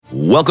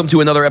Welcome to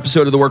another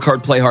episode of the Work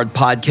Hard, Play Hard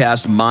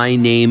podcast. My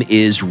name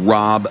is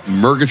Rob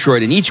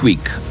Murgatroyd, and each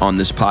week on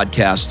this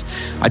podcast,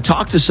 I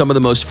talk to some of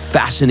the most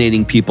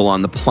fascinating people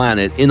on the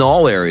planet in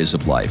all areas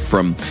of life,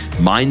 from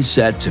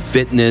mindset to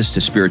fitness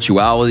to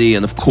spirituality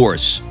and, of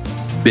course,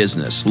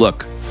 business.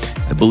 Look,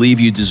 I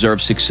believe you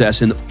deserve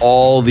success in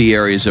all the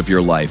areas of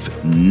your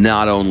life,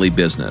 not only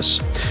business.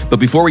 But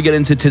before we get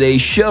into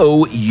today's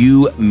show,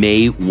 you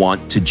may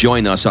want to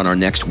join us on our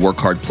next Work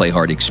Hard, Play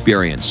Hard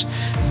experience.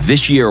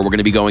 This year, we're going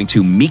to be going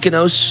to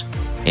Mykonos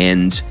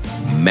and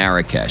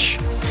Marrakesh.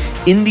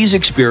 In these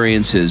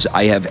experiences,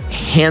 I have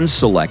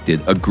hand-selected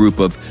a group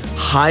of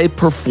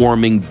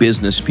high-performing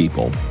business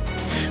people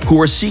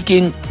who are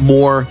seeking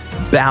more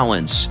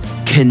balance,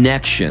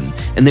 connection,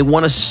 and they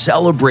want to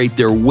celebrate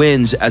their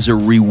wins as a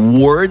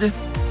reward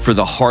for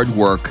the hard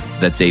work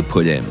that they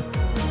put in.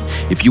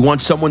 If you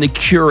want someone to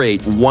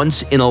curate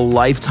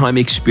once-in-a-lifetime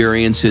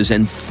experiences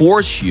and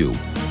force you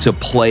to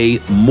play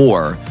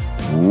more,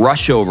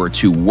 rush over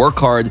to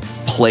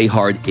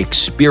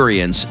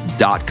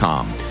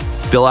workhardplayhardexperience.com.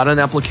 Fill out an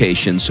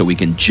application so we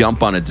can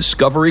jump on a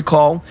discovery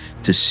call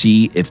to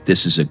see if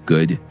this is a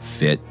good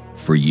fit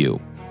for you.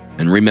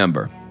 And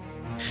remember,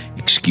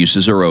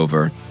 excuses are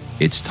over.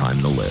 It's time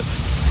to live.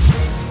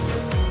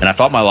 And I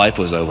thought my life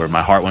was over.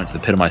 My heart went to the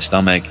pit of my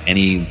stomach.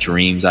 Any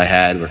dreams I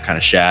had were kind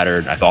of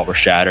shattered. I thought were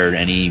shattered.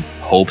 Any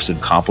hopes of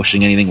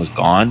accomplishing anything was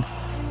gone.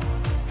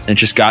 And it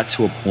just got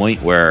to a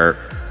point where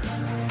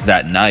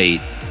that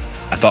night,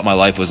 I thought my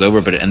life was over,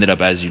 but it ended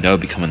up, as you know,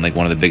 becoming like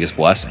one of the biggest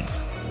blessings.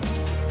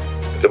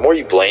 The more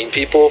you blame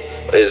people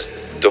is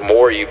the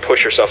more you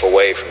push yourself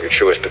away from your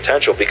truest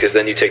potential, because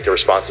then you take the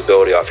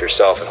responsibility off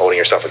yourself and holding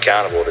yourself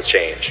accountable to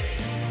change.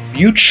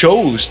 You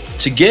chose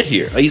to get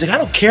here. He's like, I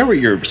don't care what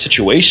your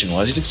situation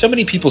was. He's like, so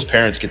many people's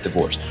parents get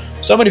divorced.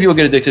 So many people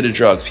get addicted to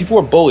drugs. People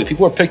are bullied.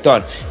 People are picked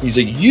on. He's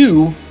like,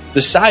 you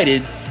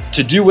decided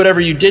to do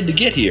whatever you did to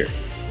get here.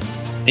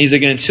 And he's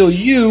like, and until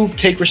you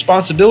take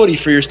responsibility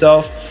for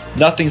yourself,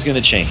 nothing's going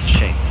to change.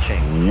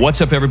 What's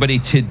up, everybody?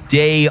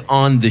 Today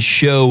on the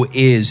show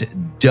is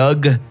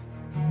Doug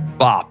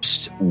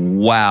Bopst.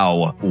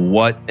 Wow,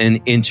 what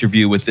an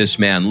interview with this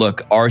man.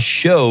 Look, our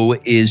show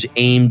is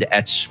aimed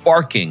at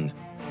sparking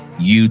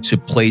you to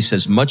place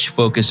as much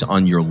focus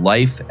on your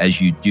life as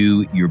you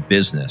do your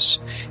business.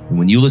 And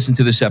when you listen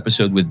to this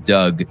episode with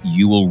Doug,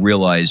 you will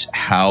realize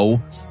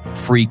how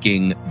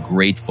freaking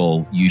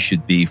grateful you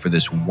should be for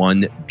this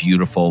one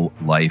beautiful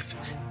life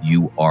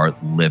you are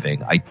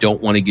living. I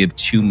don't want to give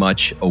too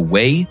much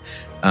away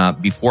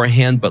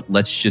beforehand, but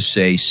let's just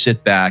say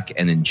sit back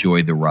and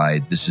enjoy the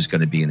ride. This is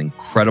going to be an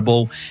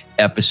incredible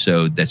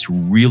episode that's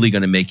really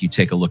going to make you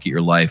take a look at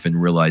your life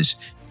and realize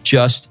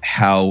just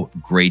how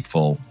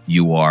grateful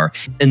you are.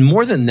 And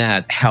more than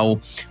that, how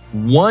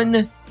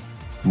one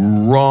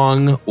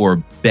wrong or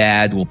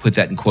bad, we'll put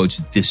that in quotes,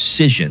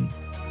 decision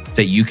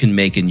that you can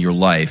make in your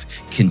life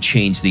can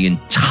change the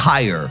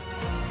entire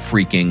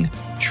freaking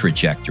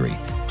trajectory.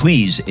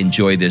 Please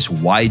enjoy this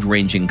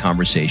wide-ranging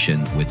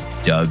conversation with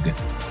Doug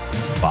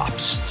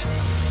Bopst.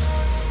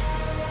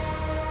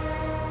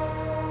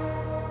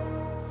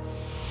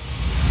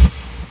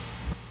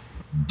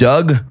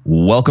 Doug,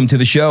 welcome to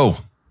the show.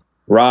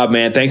 Rob,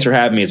 man, thanks for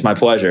having me. It's my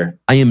pleasure.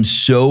 I am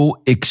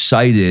so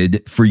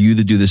excited for you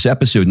to do this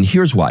episode. And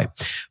here's why.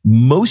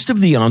 Most of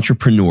the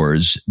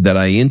entrepreneurs that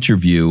I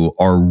interview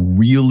are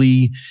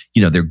really,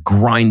 they're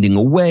grinding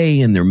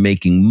away and they're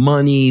making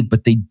money,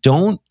 but they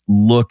don't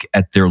look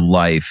at their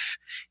life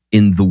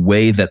in the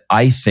way that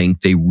I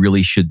think they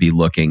really should be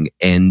looking.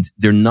 And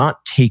they're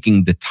not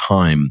taking the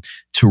time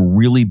to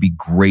really be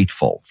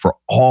grateful for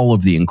all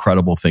of the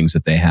incredible things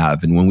that they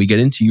have. And when we get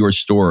into your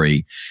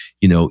story,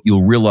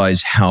 you'll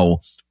realize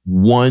how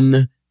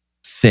one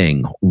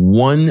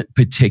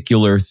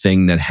particular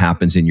thing that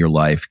happens in your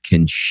life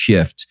can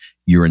shift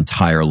your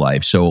entire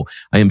life. So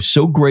I am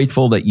so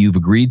grateful that you've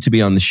agreed to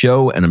be on the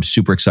show, and I'm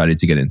super excited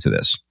to get into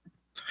this.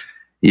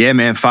 Yeah,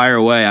 man, fire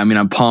away. I mean,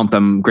 I'm pumped.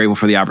 I'm grateful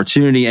for the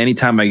opportunity.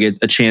 Anytime I get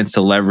a chance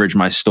to leverage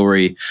my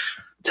story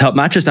to help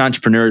not just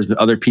entrepreneurs, but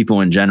other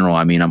people in general,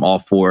 I mean, I'm all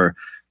for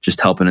just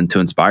helping and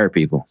to inspire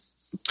people.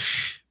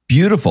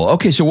 Beautiful.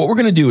 Okay, so what we're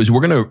going to do is we're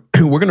going to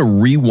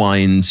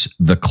rewind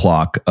the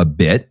clock a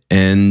bit,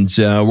 and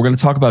we're going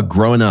to talk about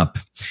growing up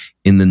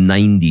in the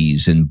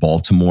 90s in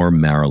Baltimore,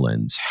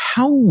 Maryland.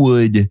 How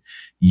would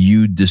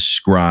you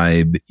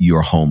describe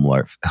your home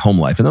life?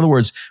 In other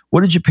words,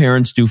 what did your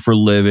parents do for a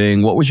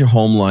living? What was your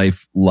home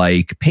life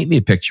like? Paint me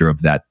a picture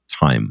of that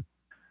time.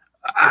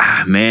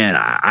 Man,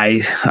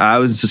 I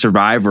was a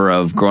survivor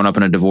of growing up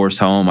in a divorced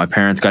home. My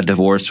parents got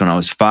divorced when I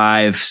was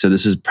 5, so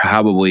this is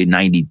probably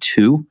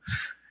 92.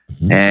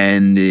 Mm-hmm.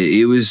 And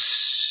it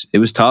was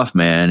tough,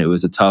 man. It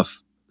was a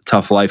tough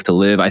life to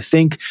live. I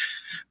think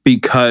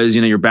because,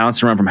 you're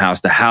bouncing around from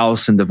house to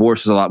house, and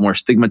divorce was a lot more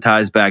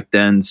stigmatized back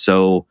then.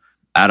 So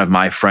out of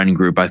my friend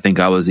group, I think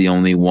I was the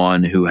only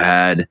one who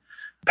had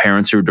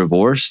parents who were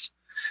divorced.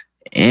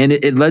 And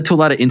it led to a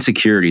lot of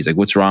insecurities. Like,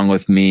 what's wrong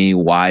with me?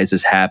 Why is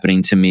this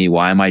happening to me?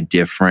 Why am I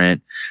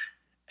different?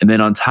 And then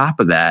on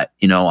top of that,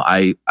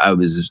 I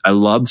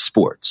loved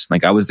sports.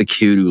 Like I was the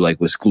kid who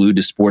like was glued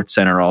to Sports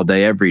Center all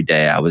day, every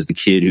day. I was the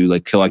kid who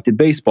like collected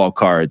baseball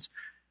cards,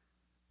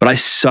 but I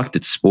sucked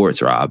at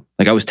sports, Rob.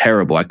 Like I was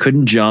terrible. I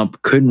couldn't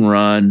jump, couldn't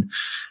run.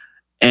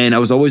 And I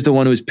was always the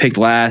one who was picked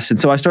last. And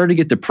so I started to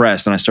get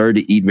depressed and I started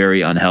to eat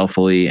very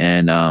unhealthily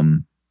and,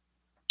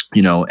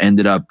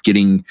 ended up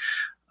getting,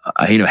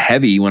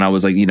 heavy when I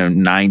was like,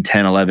 9,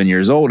 10, 11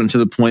 years old, and to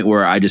the point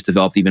where I just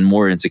developed even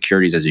more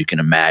insecurities, as you can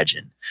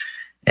imagine.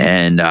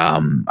 And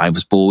I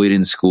was bullied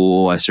in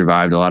school. I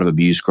survived a lot of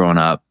abuse growing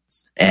up.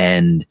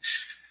 And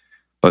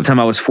by the time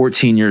I was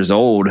 14 years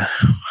old,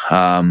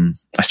 I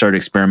started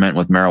experimenting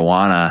with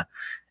marijuana.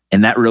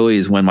 And that really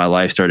is when my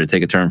life started to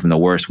take a turn from the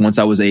worst. Once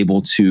I was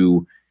able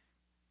to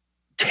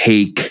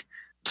take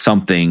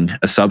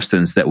a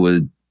substance that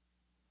would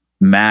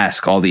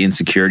mask all the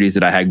insecurities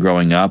that I had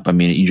growing up, I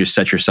mean, you just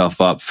set yourself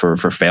up for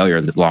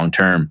failure long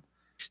term.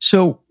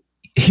 So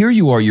here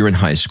you are, you're in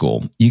high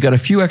school. You got a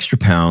few extra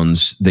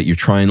pounds that you're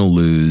trying to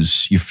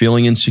lose. You're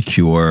feeling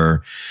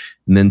insecure.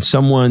 And then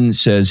someone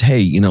says,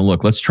 hey,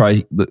 look, why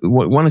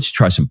don't you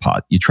try some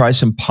pot? You try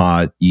some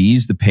pot, you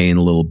ease the pain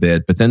a little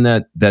bit, but then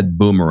that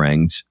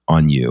boomeranged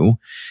on you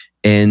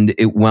and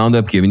it wound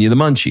up giving you the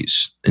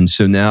munchies. And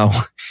so now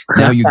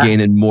you're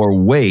gaining more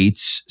weight,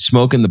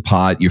 smoking the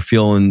pot. You're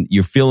feeling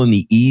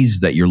the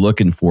ease that you're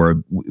looking for,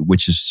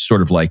 which is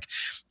sort of like,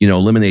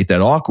 eliminate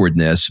that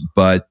awkwardness,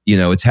 but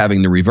it's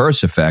having the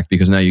reverse effect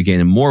because now you're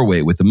gaining more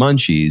weight with the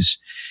munchies.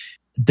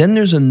 Then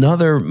there's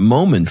another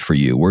moment for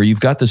you where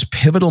you've got this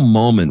pivotal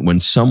moment when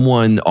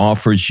someone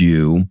offers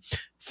you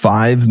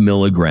 5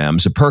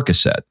 milligrams of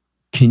Percocet.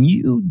 Can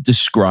you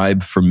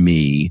describe for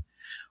me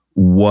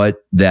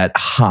what that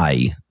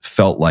high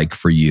felt like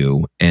for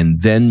you?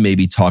 And then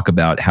maybe talk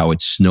about how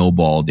it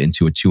snowballed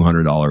into a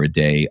 $200 a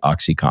day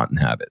OxyContin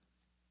habit.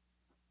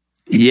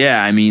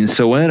 Yeah. I mean,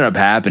 so what ended up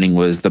happening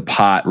was the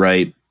pot,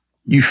 right?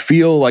 You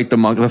feel like the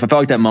monkey. I felt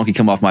like that monkey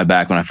come off my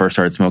back when I first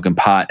started smoking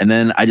pot. And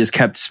then I just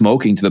kept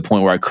smoking to the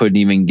point where I couldn't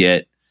even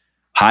get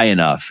high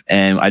enough.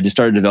 And I just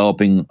started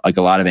developing like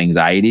a lot of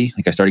anxiety.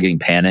 Like I started getting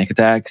panic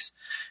attacks,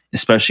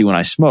 especially when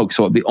I smoked.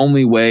 So the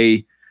only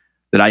way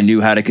that I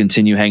knew how to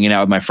continue hanging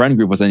out with my friend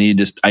group was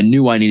I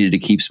knew I needed to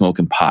keep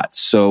smoking pot.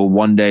 So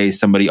one day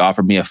somebody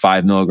offered me a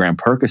 5 milligram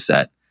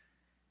Percocet.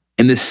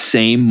 And the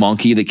same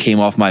monkey that came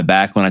off my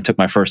back when I took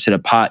my first hit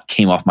of pot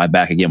came off my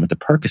back again with the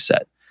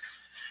Percocet.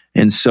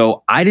 And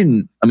so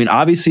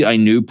obviously I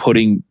knew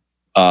putting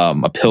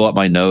a pill up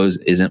my nose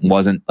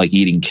wasn't like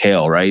eating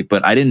kale, right?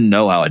 But I didn't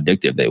know how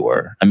addictive they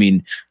were. I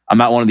mean, I'm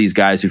not one of these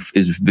guys who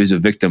is a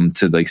victim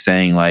to like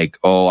saying like,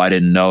 oh, I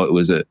didn't know it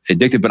was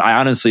addictive. But I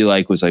honestly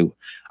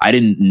I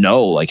didn't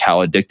know like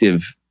how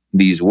addictive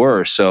these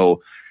were. So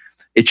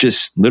it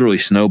just literally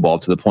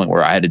snowballed to the point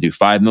where I had to do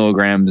 5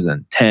 milligrams,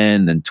 then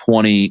 10, then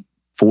 20,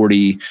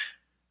 40.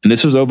 And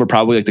this was over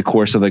probably like the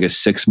course of like a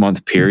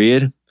 6-month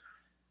period.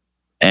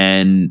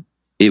 And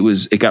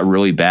it got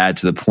really bad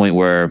to the point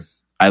where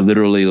I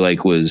literally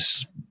like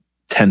was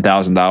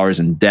 $10,000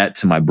 in debt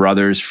to my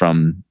brothers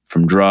from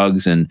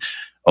drugs and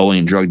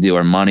owing drug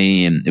dealer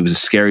money. And it was a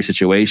scary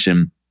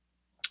situation.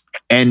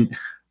 And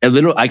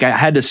I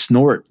had to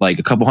snort like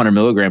a couple 100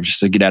 milligrams just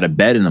to get out of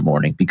bed in the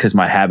morning because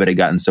my habit had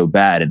gotten so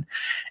bad.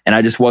 And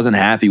I just wasn't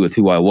happy with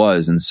who I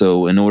was. And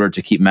so in order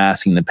to keep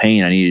masking the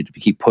pain, I needed to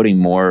keep putting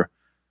more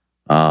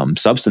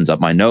substance up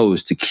my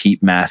nose to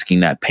keep masking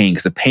that pain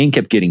because the pain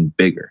kept getting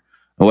bigger.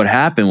 And what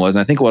happened was,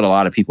 and I think what a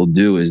lot of people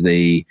do is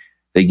they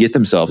get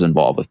themselves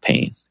involved with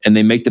pain and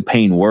they make the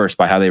pain worse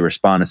by how they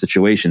respond to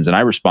situations. And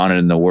I responded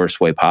in the worst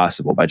way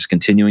possible by just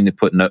continuing to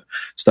put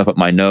stuff up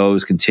my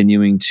nose,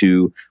 continuing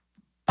to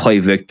play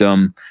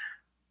victim.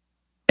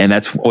 And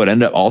that's what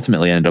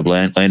ultimately ended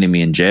up landing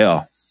me in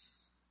jail.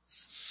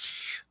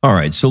 All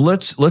right. So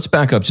let's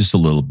back up just a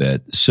little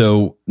bit.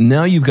 So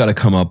now you've got to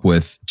come up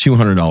with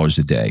 $200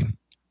 a day.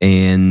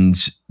 And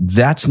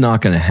that's not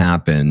going to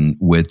happen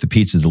with the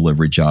pizza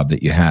delivery job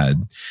that you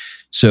had.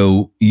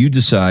 So you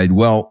decide,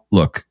 well,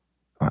 look,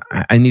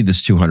 I need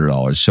this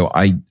 $200. So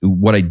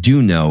what I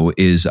do know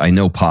is I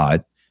know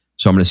pot.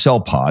 So I'm going to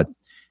sell pot.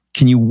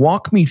 Can you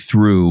walk me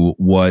through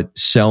what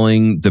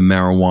selling the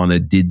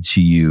marijuana did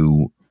to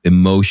you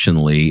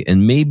emotionally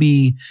and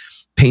maybe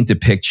paint a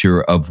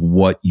picture of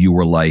what you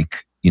were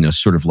like,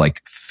 sort of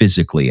like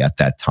physically at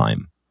that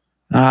time?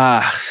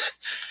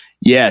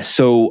 Yeah.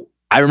 So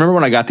I remember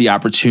when I got the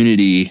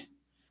opportunity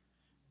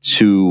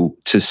to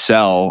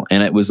sell,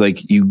 and it was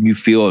like you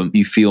feel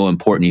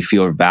important, you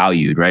feel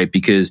valued, right?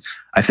 Because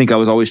I think I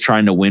was always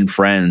trying to win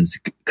friends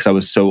because I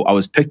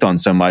was picked on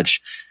so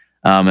much,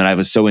 and I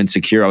was so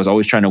insecure. I was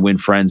always trying to win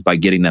friends by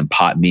getting them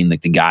pot, being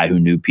like the guy who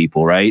knew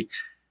people, right?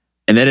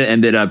 And then it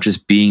ended up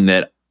just being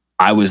that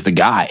I was the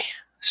guy.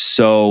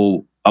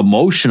 So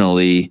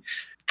emotionally,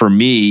 for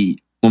me,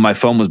 when my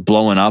phone was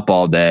blowing up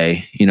all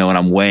day, and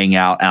I'm weighing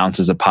out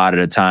ounces of pot at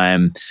a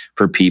time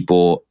for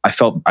people, I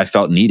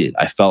felt needed.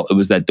 I felt it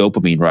was that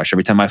dopamine rush.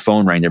 Every time my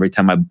phone rang, every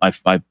time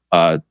my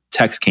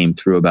text came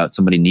through about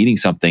somebody needing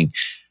something,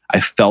 I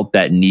felt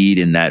that need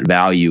and that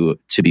value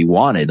to be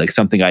wanted, like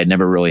something I had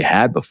never really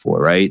had before,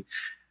 right?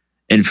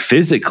 And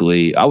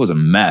physically, I was a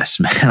mess,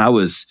 man.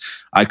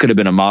 I could have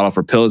been a model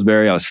for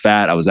Pillsbury. I was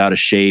fat. I was out of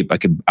shape.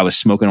 I was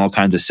smoking all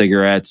kinds of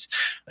cigarettes.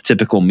 A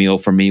typical meal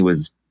for me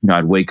was,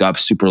 I'd wake up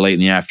super late in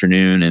the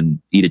afternoon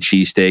and eat a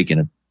cheesesteak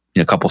and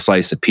a couple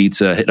slices of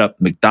pizza, hit up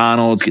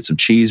McDonald's, get some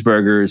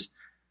cheeseburgers.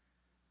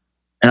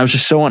 And I was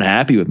just so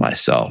unhappy with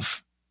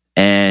myself.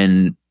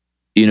 And,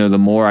 the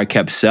more I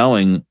kept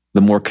selling,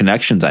 the more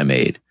connections I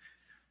made.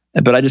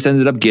 But I just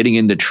ended up getting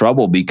into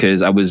trouble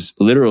because I was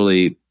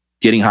literally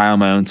getting high on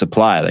my own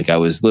supply. Like I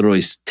was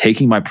literally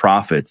taking my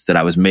profits that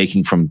I was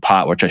making from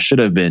pot, which I should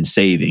have been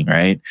saving,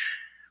 right?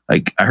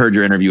 Like I heard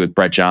your interview with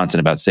Brett Johnson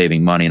about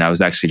saving money. And I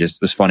was actually it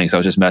was funny because I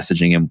was just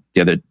messaging him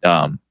the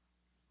other,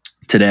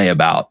 today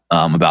about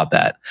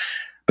that.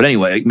 But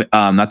anyway,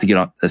 not to get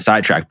on the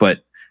sidetrack,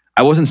 but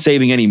I wasn't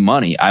saving any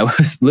money. I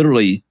was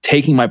literally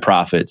taking my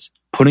profits,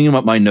 putting them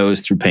up my nose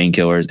through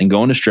painkillers and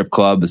going to strip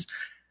clubs.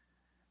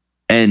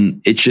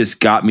 And it just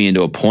got me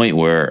into a point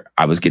where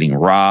I was getting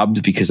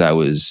robbed because I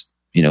was,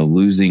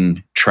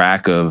 losing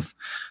track of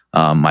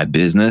my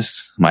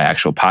business, my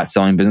actual pot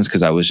selling business,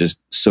 because I was just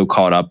so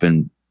caught up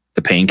in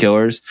the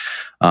painkillers.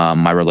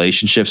 My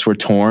relationships were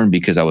torn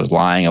because I was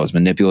lying. I was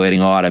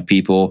manipulating a lot of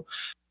people.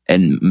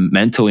 And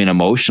mentally and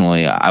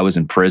emotionally, I was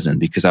in prison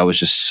because I was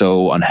just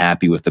so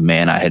unhappy with the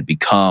man I had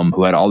become,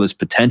 who had all this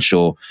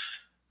potential.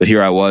 But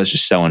here I was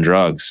just selling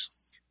drugs.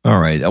 All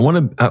right. I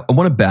want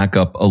to back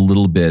up a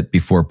little bit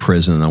before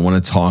prison. I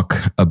want to talk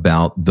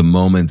about the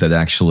moment that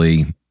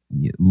actually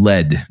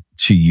led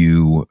to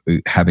you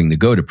having to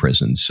go to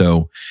prison.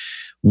 So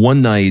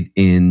one night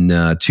in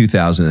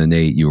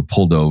 2008, you were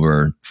pulled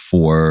over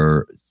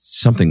for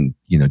something,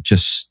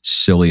 just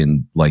silly.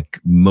 And like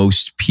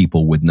most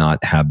people would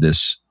not have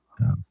this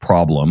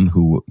problem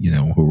who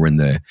were in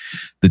the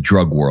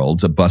drug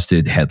world, a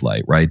busted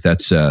headlight, right?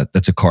 That's a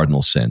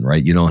cardinal sin,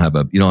 right? You don't have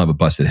a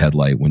busted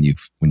headlight when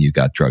you've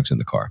got drugs in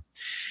the car.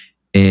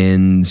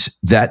 And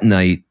that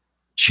night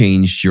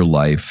changed your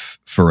life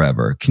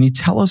forever. Can you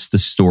tell us the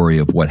story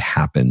of what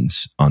happened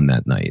on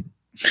that night?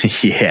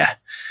 Yeah.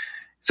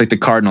 It's like the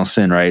cardinal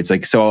sin, right? It's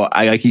like, so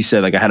like you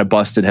said, like I had a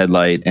busted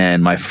headlight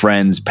and my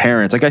friend's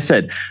parents, like I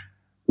said,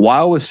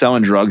 while I was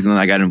selling drugs and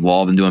then I got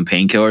involved in doing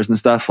painkillers and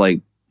stuff,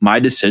 like my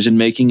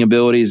decision-making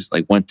abilities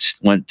like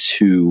went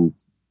to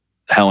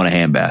hell in a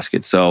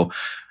handbasket. So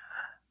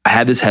I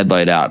had this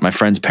headlight out. My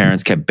friend's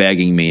parents kept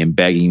begging me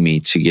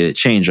to get it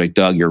changed. Like,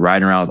 Doug, you're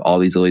riding around with all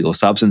these illegal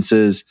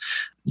substances.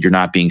 You're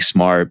not being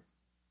smart.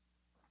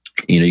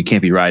 You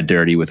can't be riding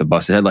dirty with a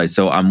busted headlight.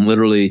 So I'm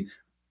literally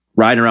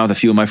riding around with a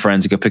few of my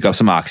friends to go pick up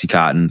some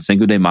Oxycontin,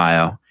 Cinco de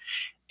Mayo.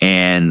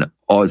 And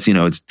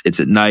it's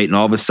at night. And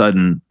all of a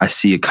sudden I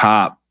see a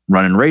cop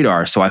running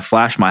radar. So I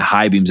flashed my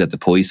high beams at the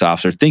police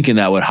officer thinking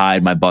that would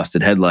hide my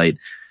busted headlight,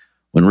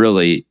 when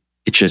really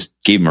it just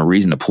gave him a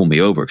reason to pull me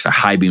over, because I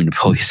high beamed the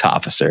police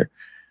officer.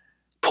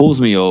 Pulls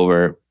me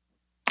over.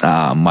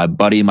 My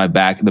buddy in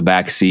the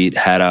back seat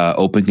had an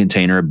open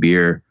container of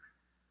beer.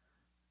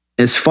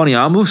 It's funny.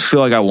 I almost feel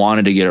like I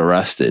wanted to get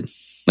arrested,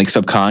 like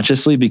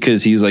subconsciously,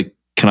 because he's like,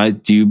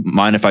 do you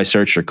mind if I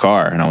search your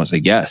car? And I was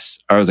like, yes.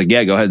 Or I was like,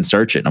 yeah, go ahead and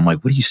search it. And I'm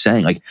like, what are you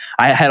saying? Like,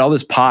 I had all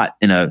this pot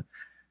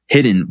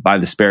hidden by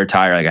the spare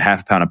tire, like a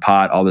half a pound of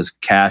pot, all this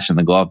cash in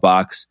the glove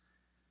box.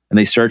 And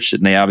they searched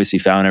it and they obviously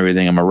found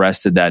everything. I'm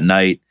arrested that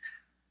night.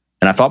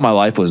 And I thought my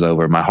life was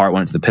over. My heart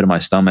went to the pit of my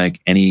stomach.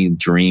 Any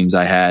dreams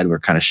I had were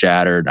kind of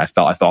shattered. I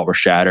thought were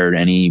shattered.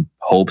 Any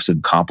hopes of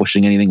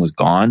accomplishing anything was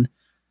gone.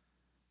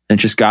 And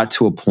it just got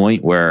to a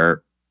point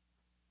where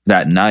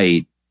that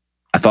night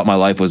I thought my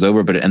life was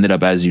over, but it ended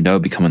up, as you know,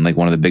 becoming like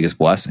one of the biggest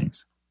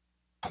blessings.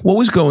 What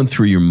was going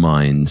through your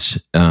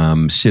minds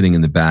sitting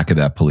in the back of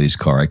that police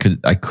car?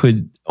 I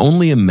could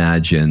only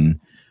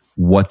imagine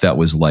what that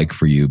was like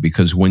for you,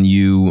 because when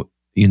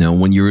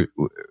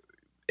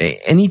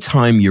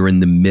anytime you're in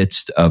the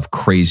midst of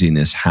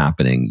craziness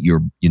happening,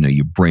 your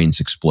brain's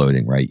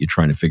exploding, right? You're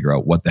trying to figure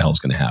out what the hell's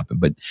going to happen.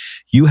 But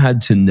you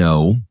had to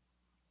know,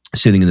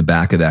 sitting in the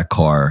back of that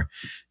car,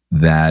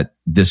 that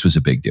this was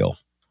a big deal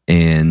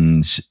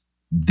and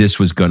this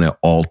was going to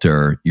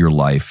alter your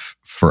life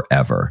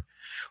forever.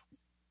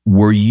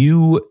 Were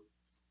you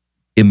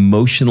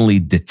emotionally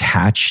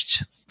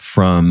detached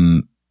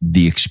from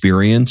the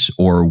experience,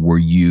 or were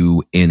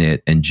you in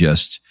it and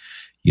just,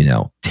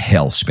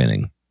 tail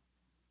spinning?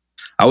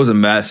 I was a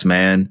mess,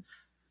 man,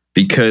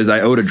 because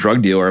I owed a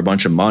drug dealer a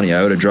bunch of money. I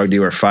owed a drug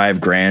dealer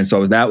 $5,000.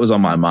 So that was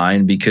on my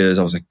mind, because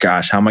I was like,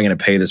 gosh, how am I going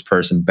to pay this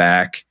person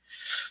back?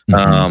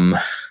 Mm-hmm.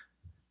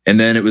 And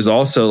then it was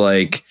also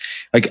like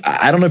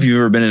I don't know if you've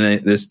ever been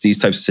in these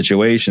types of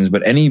situations,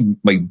 but any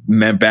like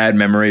bad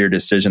memory or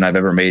decision I've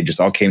ever made just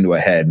all came to a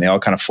head, and they all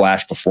kind of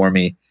flashed before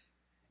me.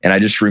 And I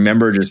just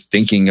remember just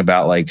thinking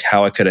about like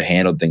how I could have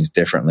handled things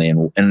differently,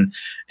 and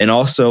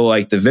also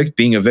like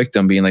being a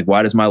victim, being like,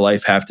 why does my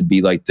life have to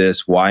be like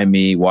this? Why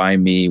me? Why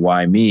me?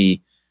 Why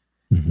me?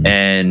 Mm-hmm.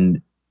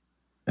 And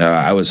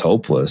I was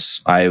hopeless.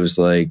 I was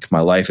like,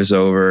 my life is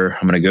over.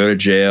 I'm going to go to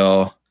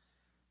jail.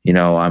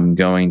 I'm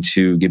going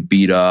to get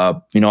beat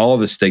up, all of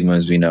the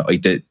stigmas,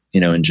 like that,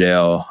 in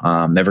jail.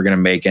 Never going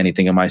to make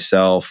anything of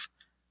myself.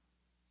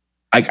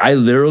 I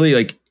literally,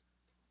 like,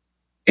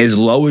 as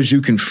low as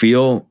you can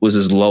feel was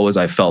as low as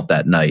I felt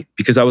that night,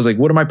 because I was like,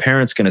 what are my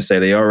parents going to say?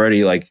 They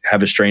already like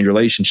have a strained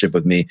relationship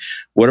with me.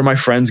 What are my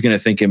friends going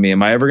to think of me?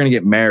 Am I ever going to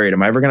get married?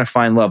 Am I ever going to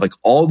find love? Like,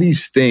 all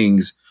these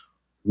things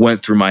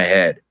went through my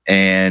head.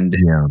 And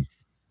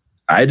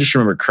I just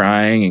remember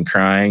crying and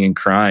crying and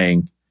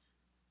crying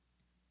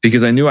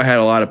because I knew I had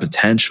a lot of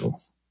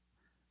potential.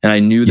 And I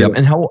knew that.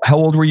 And how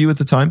old were you at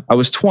the time? I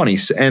was 20.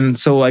 And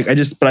so like,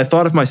 but I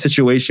thought if my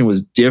situation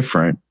was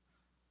different,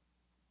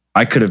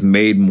 I could have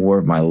made more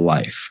of my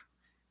life.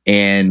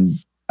 And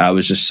I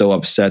was just so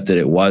upset that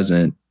it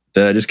wasn't,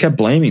 that I just kept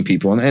blaming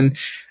people. And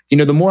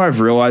the more I've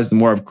realized, the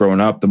more I've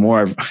grown up, the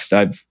more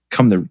I've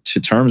come to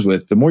terms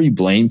with, the more you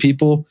blame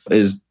people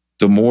is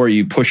the more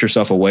you push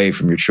yourself away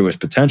from your truest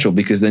potential,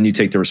 because then you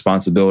take the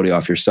responsibility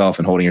off yourself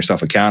and holding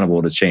yourself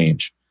accountable to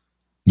change.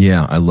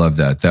 Yeah, I love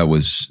that. That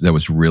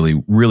was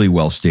really, really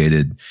well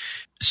stated.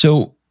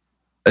 So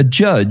a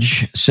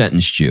judge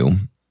sentenced you.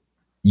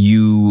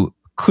 You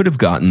could have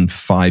gotten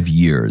 5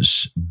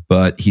 years,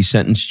 but he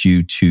sentenced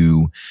you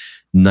to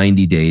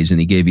 90 days, and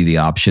he gave you the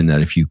option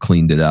that if you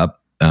cleaned it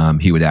up,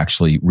 he would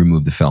actually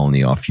remove the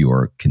felony off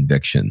your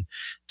conviction.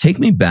 Take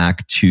me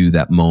back to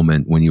that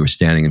moment when you were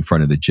standing in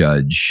front of the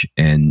judge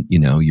and,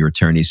 your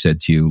attorney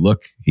said to you,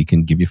 look, he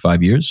can give you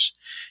 5 years.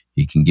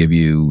 He can give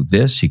you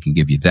this. He can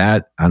give you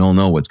that. I don't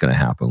know what's going to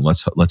happen.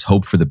 Let's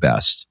hope for the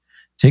best.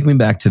 Take me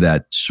back to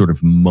that sort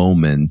of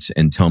moment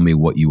and tell me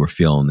what you were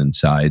feeling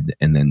inside,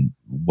 and then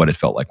what it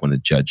felt like when the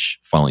judge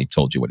finally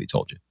told you what he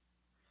told you.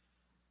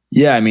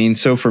 Yeah, I mean,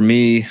 so for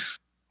me,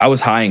 I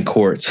was high in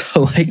court.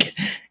 So like,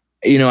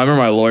 I remember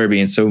my lawyer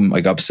being so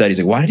like upset. He's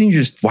like,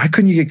 why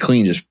couldn't you get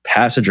clean? Just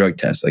pass a drug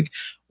test. Like,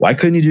 why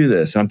couldn't you do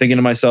this? And I'm thinking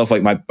to myself,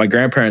 like my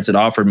grandparents had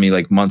offered me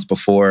like months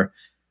before,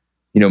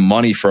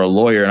 money for a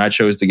lawyer. And I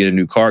chose to get a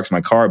new car because my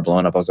car had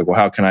blown up. I was like, well,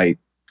 how can I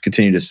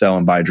continue to sell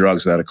and buy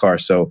drugs without a car?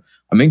 So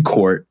I'm in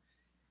court.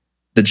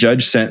 The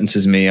judge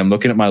sentences me. I'm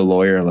looking at my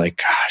lawyer like,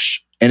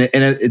 gosh. And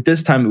at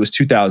this time it was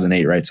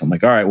 2008, right? So I'm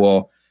like, all right,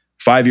 well,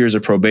 5 years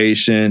of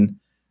probation.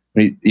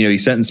 He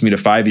sentenced me to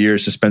 5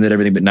 years, suspended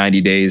everything but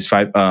 90 days,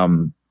 5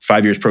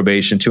 years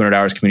probation, 200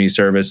 hours community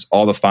service,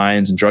 all the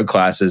fines and drug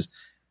classes.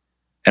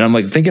 And I'm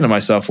like thinking to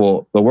myself,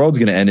 well, the world's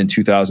going to end in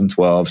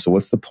 2012. So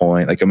what's the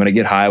point? Like, I'm going to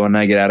get high when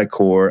I get out of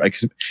court.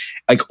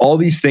 Like all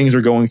these things are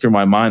going through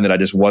my mind that I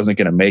just wasn't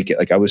going to make it.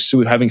 Like I was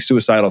having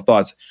suicidal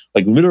thoughts,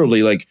 like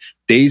literally like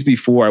days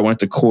before I went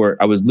to court,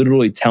 I was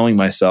literally telling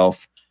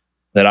myself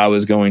that I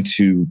was going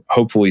to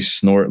hopefully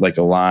snort like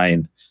a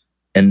line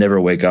and never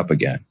wake up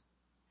again.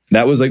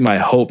 That was like my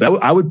hope.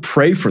 I would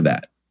pray for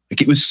that.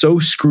 Like it was so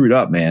screwed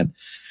up, man.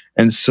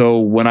 And so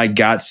when I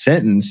got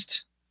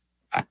sentenced,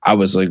 I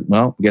was like,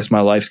 well, I guess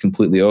my life's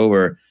completely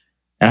over.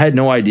 And I had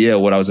no idea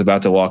what I was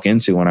about to walk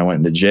into when I went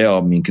into jail.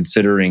 I mean,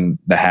 considering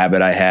the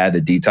habit I had,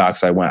 the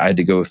detox I had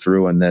to go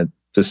through, and the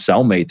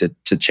cellmate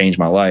to change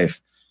my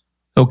life.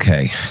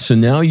 Okay. So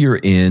now you're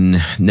in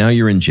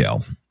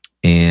jail.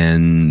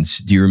 And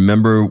do you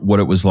remember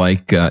what it was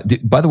like?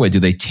 By the way, do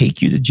they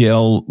take you to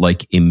jail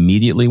like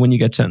immediately when you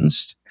get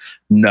sentenced?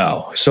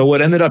 No. So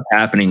what ended up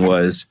happening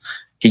was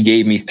he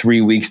gave me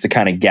 3 weeks to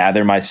kind of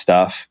gather my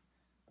stuff.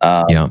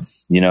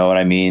 You know what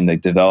I mean? Like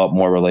develop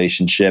more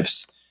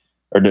relationships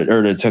or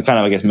to kind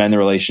of, I guess, mend the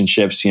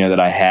relationships, that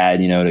I had,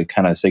 to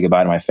kind of say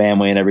goodbye to my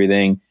family and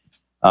everything.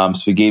 So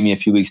he gave me a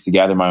few weeks to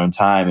gather my own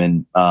time.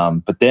 And,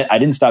 but then I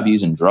didn't stop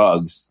using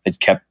drugs. I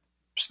kept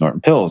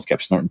snorting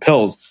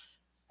pills.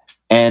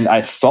 And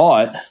I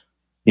thought,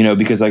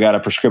 because I got a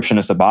prescription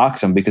of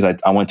Suboxone, because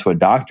I went to a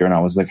doctor and I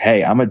was like,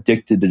 hey, I'm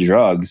addicted to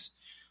drugs.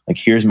 Like,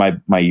 here's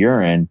my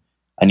urine.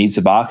 I need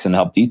Suboxone to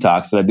help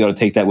detox. That I'd be able to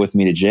take that with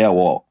me to jail.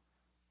 Well,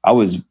 I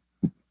was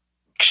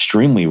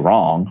extremely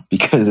wrong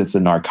because it's a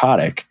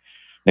narcotic.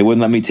 They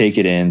wouldn't let me take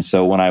it in.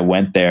 So when I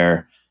went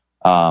there,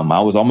 I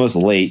was almost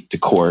late to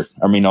court.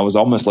 I mean, I was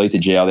almost late to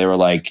jail. They were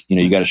like,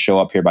 you got to show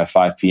up here by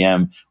 5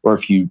 p.m. Or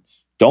if you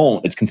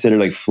don't, it's considered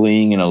like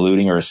fleeing and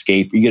eluding or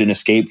escape. You get an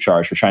escape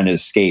charge for trying to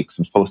escape.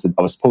 Because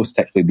I was supposed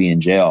to technically be in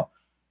jail.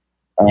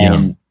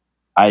 And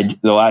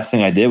the last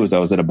thing I did was I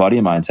was at a buddy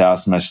of mine's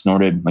house and I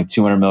snorted like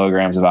 200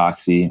 milligrams of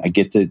Oxy. I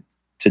get to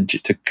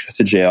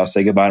jail,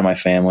 say goodbye to my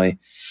family.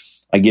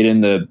 I get in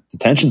the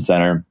detention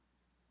center,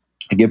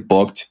 I get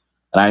booked,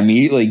 and I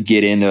immediately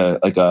get into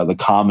like the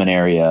common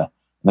area,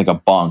 like a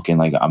bunk, and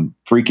like I'm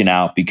freaking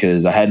out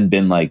because I hadn't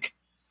been like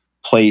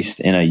placed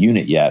in a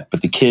unit yet.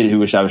 But the kid who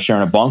I was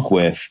sharing a bunk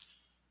with,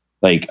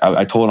 like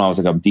I told him I was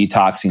like, I'm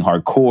detoxing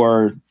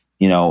hardcore.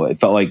 It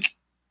felt like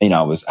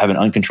I was having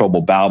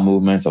uncontrollable bowel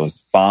movements. I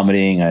was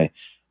vomiting. I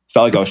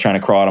felt like I was trying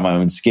to crawl out of my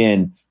own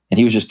skin. And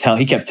he was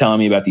he kept telling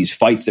me about these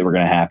fights that were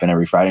going to happen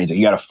every Friday. He's like,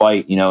 you got to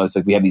fight. It's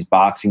like we have these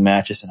boxing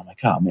matches. And I'm like,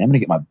 oh, man, I'm going to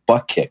get my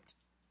butt kicked.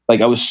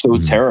 Like I was so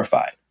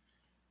terrified.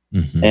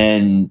 Mm-hmm.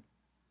 And,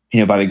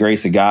 by the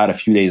grace of God, a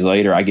few days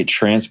later, I get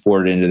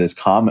transported into this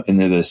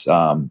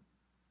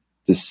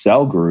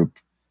cell group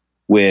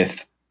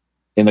with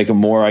in like a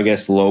more, I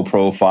guess, low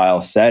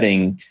profile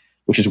setting,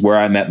 which is where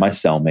I met my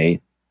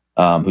cellmate,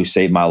 who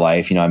saved my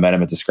life. I met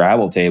him at the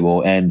Scrabble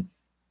table, and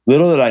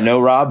little did I know,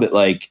 Rob, that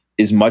like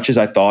as much as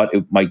I thought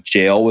like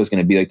jail was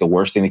going to be like the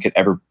worst thing that could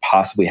ever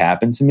possibly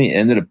happen to me, it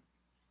ended up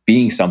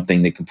being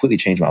something that completely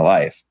changed my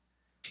life.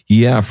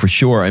 Yeah, for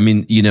sure. I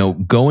mean,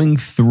 going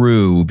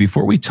through,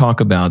 before we talk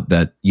about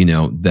that,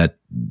 that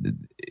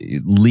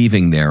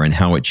leaving there and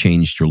how it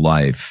changed your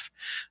life,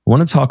 I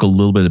want to talk a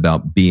little bit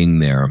about being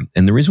there.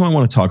 And the reason why I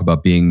want to talk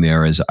about being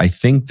there is I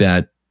think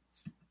that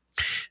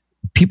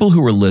people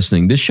who are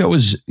listening, this show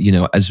is,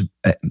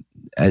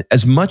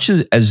 as much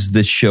as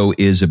this show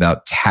is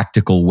about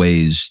tactical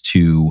ways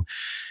to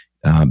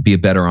be a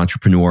better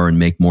entrepreneur and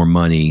make more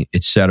money,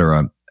 et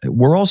cetera,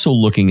 we're also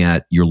looking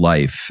at your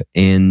life.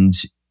 And,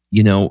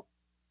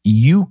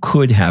 you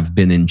could have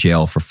been in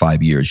jail for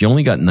 5 years. You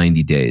only got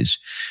 90 days.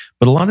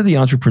 But a lot of the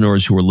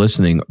entrepreneurs who are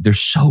listening, they're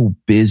so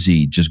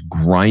busy just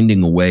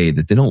grinding away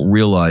that they don't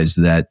realize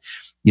that,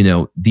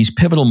 these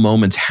pivotal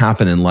moments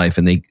happen in life,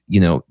 and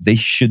they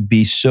should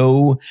be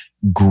so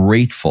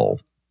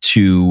grateful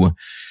to,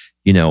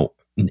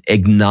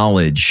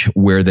 acknowledge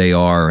where they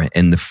are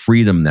and the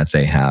freedom that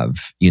they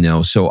have,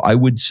 So I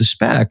would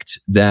suspect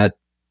that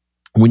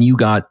when you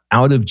got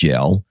out of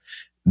jail,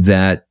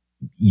 that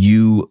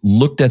you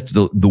looked at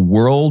the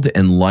world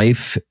and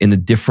life in a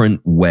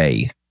different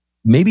way.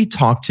 Maybe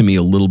talk to me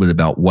a little bit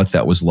about what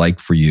that was like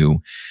for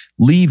you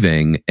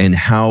leaving and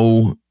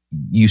how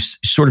you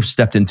sort of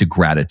stepped into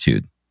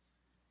gratitude.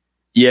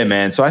 Yeah,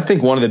 man. So I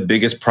think one of the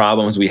biggest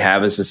problems we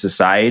have as a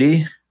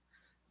society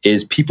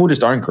is people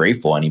just aren't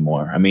grateful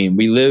anymore. I mean,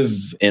 we're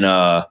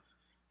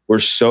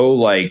so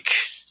like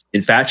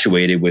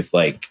infatuated with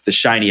like the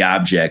shiny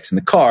objects and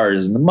the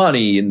cars and the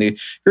money and the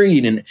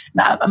greed. And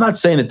I'm not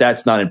saying that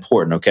that's not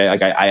important. Okay.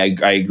 Like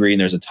I agree. And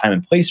there's a time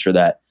and place for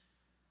that.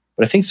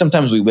 But I think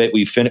sometimes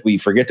we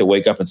forget to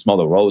wake up and smell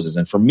the roses.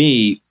 And for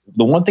me,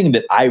 the one thing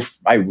that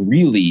I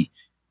really,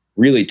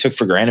 really took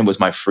for granted was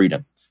my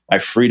freedom. My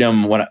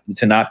freedom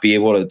to not be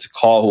able to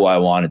call who I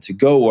wanted, to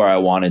go where I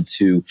wanted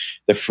to,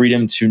 the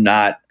freedom to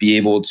not be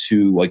able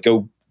to like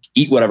go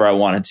eat whatever I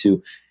wanted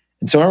to.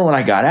 And so I remember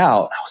when I got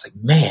out, I was like,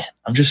 man,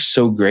 I'm just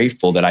so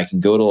grateful that I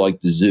can go to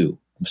like the zoo.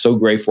 I'm so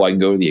grateful I can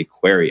go to the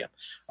aquarium.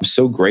 I'm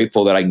so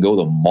grateful that I can go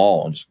to the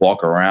mall and just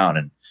walk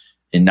around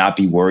and not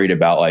be worried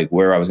about like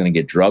where I was going to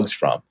get drugs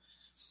from.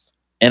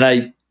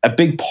 And a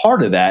big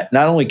part of that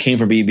not only came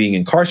from me being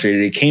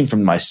incarcerated, it came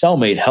from my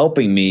cellmate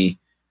helping me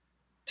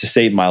to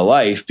save my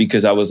life,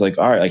 because I was like,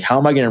 all right, like, how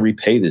am I going to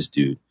repay this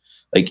dude?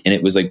 Like, and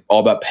it was like all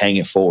about paying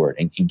it forward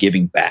and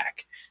giving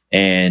back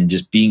and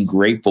just being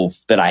grateful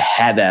that I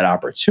had that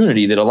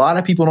opportunity that a lot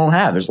of people don't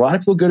have. There's a lot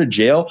of people go to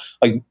jail.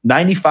 Like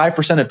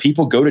 95% of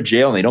people go to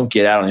jail and they don't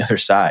get out on the other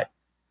side.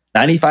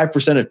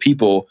 95% of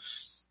people,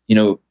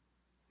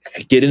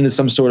 get into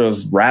some sort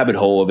of rabbit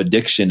hole of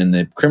addiction in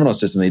the criminal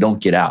system. They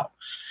don't get out.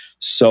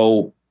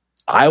 So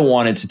I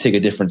wanted to take a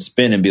different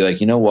spin and be like,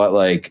 you know what?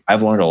 Like,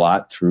 I've learned a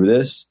lot through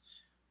this.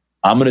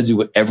 I'm going to do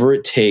whatever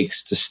it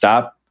takes to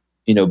stop,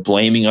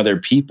 blaming other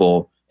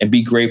people and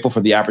be grateful for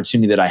the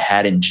opportunity that I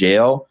had in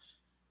jail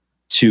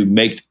to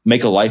make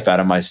a life out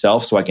of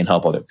myself so I can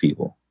help other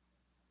people.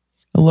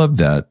 I love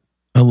that.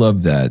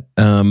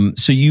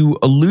 So you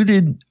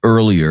alluded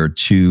earlier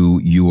to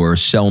your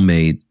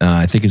cellmate.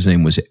 I think his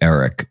name was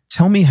Eric.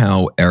 Tell me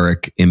how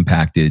Eric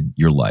impacted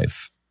your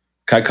life.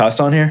 Can I cuss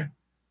on here?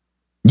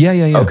 Yeah.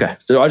 Okay.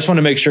 So I just want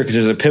to make sure, because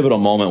there's a pivotal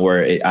moment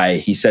where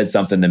he said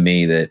something to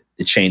me that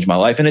it changed my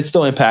life, and it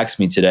still impacts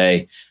me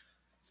today.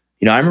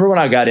 I remember when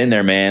I got in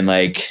there, man,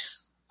 like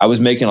I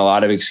was making a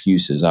lot of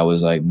excuses. I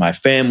was like, my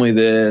family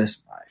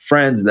this, my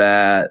friends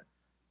that,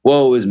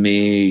 woe is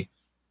me,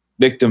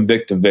 victim,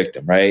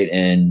 right?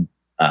 And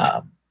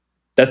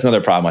that's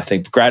another problem. I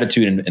think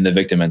gratitude and the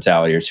victim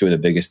mentality are two of the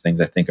biggest things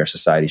I think our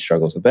society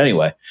struggles with. But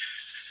anyway,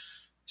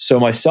 so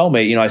my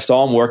cellmate, I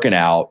saw him working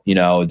out,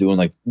 doing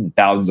like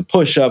thousands of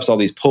push-ups, all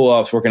these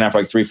pull-ups, working out for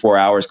like 3-4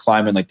 hours,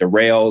 climbing like the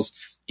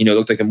rails,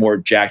 looked like a more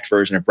jacked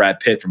version of Brad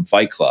Pitt from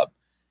Fight Club.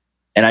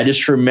 And I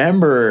just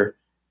remember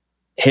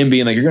him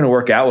being like, you're going to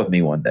work out with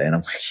me one day. And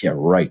I'm like, yeah,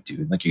 right,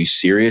 dude. Like, are you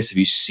serious? Have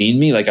you seen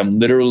me? Like, I'm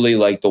literally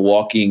like the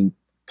walking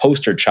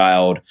poster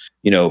child,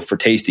 for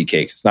tasty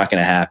cakes. It's not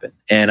going to happen.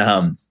 And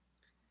I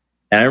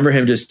remember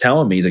him just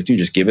telling me, he's like, dude,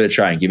 just give it a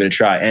try and give it a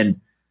try.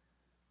 And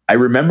I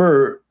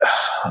remember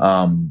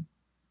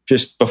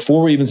just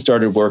before we even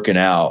started working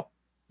out,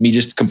 me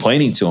just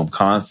complaining to him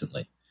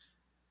constantly.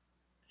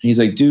 And he's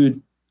like,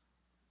 dude,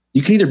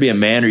 you can either be a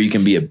man or you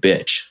can be a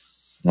bitch.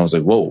 And I was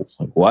like, whoa,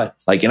 like what?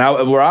 Like, and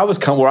where I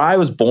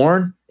was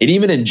born, and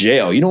even in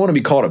jail, you don't want to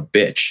be called a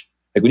bitch.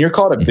 Like when you're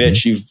called a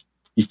bitch,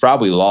 you've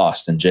probably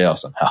lost in jail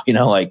somehow,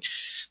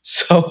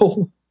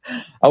 so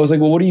I was like,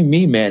 well, what do you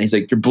mean, man? He's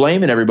like, you're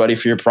blaming everybody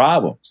for your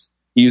problems.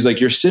 He was like,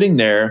 you're sitting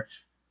there.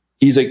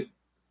 He's like,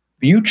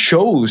 you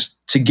chose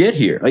to get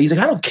here. Like, he's like,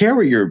 I don't care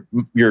what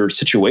your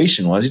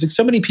situation was. He's like,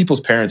 so many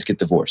people's parents get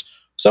divorced.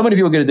 So many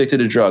people get addicted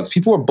to drugs.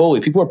 People are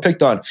bullied. People are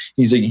picked on.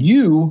 He's like,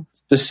 you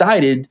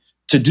decided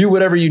to do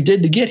whatever you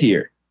did to get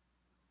here.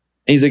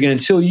 And he's like, and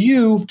until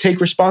you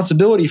take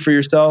responsibility for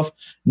yourself,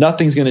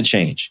 nothing's going to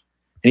change.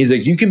 And he's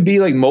like, you can be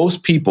like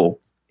most people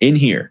in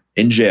here,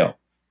 in jail.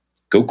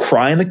 Go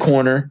cry in the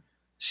corner,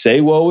 say,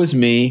 woe is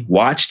me,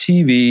 watch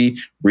TV,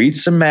 read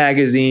some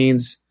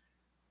magazines,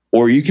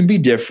 or you can be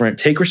different,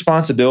 take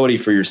responsibility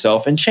for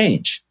yourself and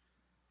change.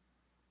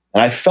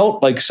 And I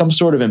felt like some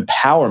sort of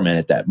empowerment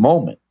at that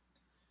moment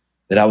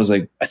that I was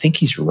like, I think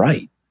he's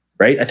right?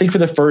 I think for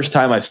the first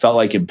time, I felt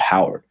like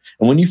empowered.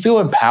 And when you feel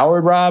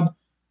empowered, Rob,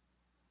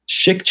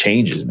 shit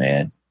changes,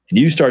 man. And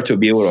you start to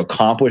be able to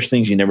accomplish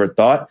things you never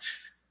thought.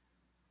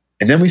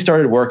 And then we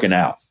started working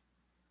out.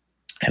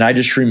 And I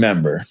just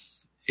remember,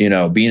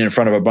 being in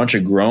front of a bunch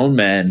of grown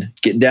men,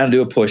 getting down to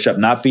do a push-up,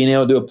 not being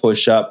able to do a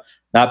push-up,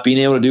 not being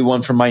able to do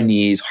one from my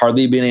knees,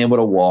 hardly being able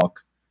to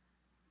walk.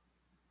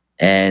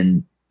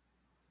 And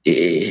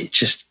it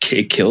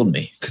killed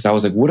me because I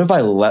was like, what have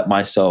I let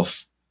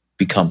myself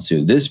become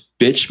to? This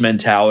bitch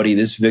mentality,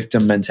 this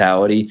victim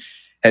mentality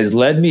has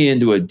led me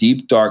into a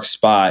deep, dark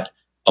spot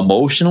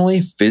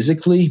emotionally,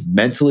 physically,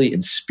 mentally,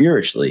 and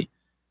spiritually.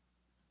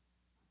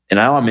 And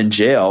now I'm in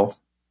jail,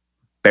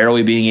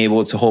 barely being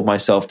able to hold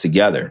myself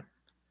together.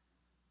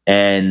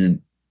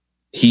 And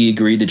he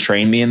agreed to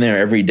train me in there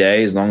every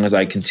day as long as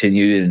I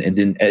continued. And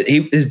didn't.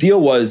 His deal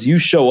was, you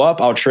show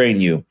up, I'll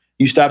train you.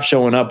 You stop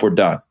showing up, we're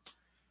done.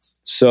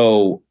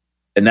 So,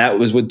 and that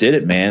was what did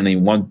it, man. The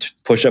one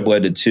push-up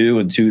led to 2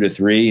 and 2 to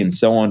 3 and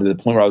so on, to the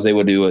point where I was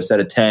able to do a set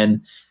of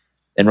 10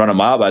 and run a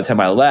mile by the time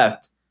I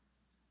left.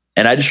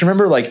 And I just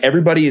remember like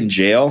everybody in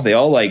jail,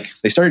 they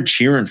started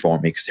cheering for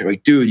me because they were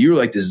like, dude, you were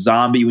like this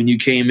zombie when you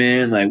came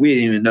in. Like, we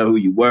didn't even know who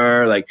you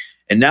were. Like,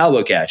 and now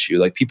look at you.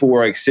 Like, people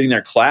were like sitting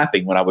there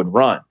clapping when I would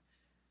run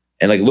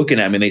and like looking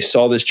at me, and they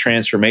saw this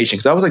transformation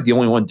because I was like the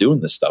only one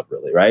doing this stuff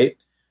really. Right.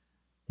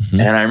 Mm-hmm.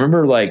 And I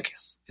remember like,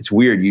 it's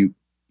weird. You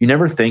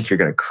never think you're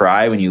going to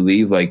cry when you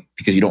leave, like,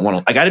 because you don't want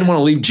to, like, I didn't want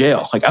to leave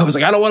jail. Like, I was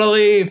like, I don't want to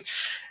leave.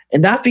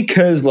 And not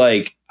because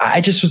like,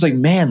 I just was like,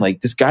 man,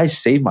 like this guy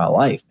saved my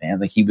life, man.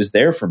 Like he was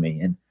there for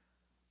me. And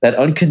that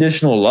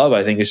unconditional love,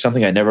 I think, is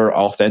something I never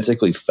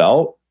authentically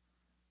felt.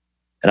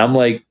 And I'm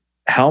like,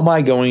 how am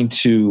I going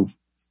to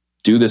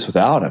do this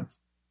without him?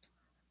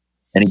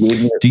 And he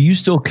gave me. Do you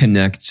still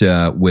connect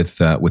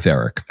with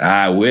Eric?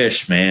 I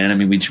wish, man. I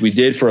mean, we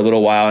did for a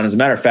little while. And as a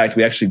matter of fact,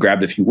 we actually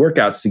grabbed a few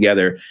workouts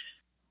together,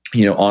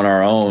 on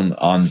our own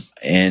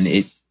and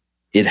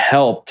it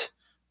helped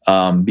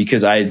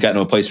because I had gotten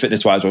to a place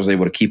fitness wise where I was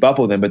able to keep up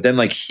with him. But then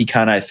like he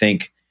kind of, I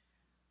think,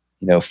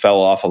 fell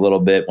off a little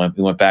bit when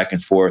we went back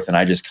and forth, and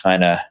I just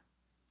set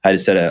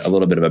a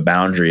little bit of a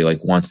boundary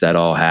like once that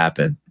all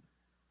happened.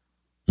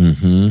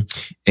 Mm-hmm.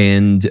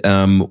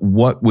 And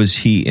what was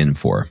he in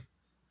for?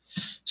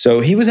 So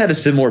he had a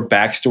similar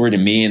backstory to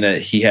me in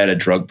that he had a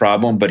drug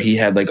problem, but he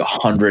had like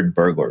 100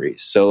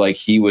 burglaries. So like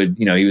he would,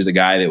 he was a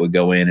guy that would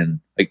go in and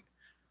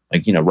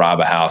rob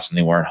a house and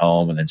they weren't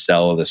home, and then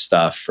sell all this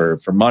stuff for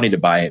money to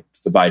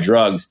buy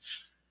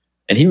drugs.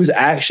 And he was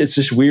actually, it's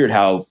just weird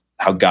how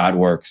God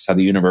works, how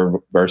the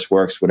universe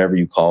works, whatever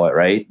you call it,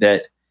 right?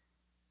 That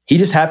he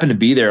just happened to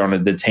be there on a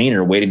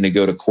detainer waiting to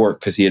go to court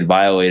because he had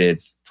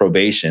violated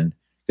probation,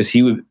 because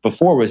he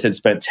had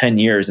spent 10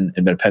 years in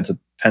a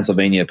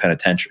Pennsylvania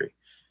penitentiary.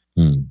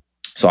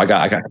 So I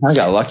kind of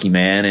got lucky,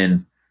 man.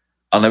 And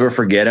I'll never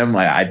forget him.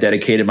 I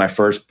dedicated my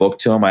first book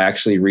to him. I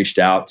actually reached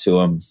out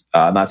to him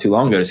not too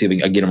long ago to see if I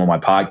could get him on my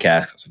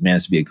podcast. I was like, man,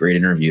 this would be a great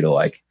interview to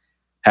like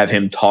have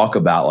him talk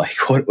about like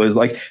what it was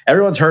like.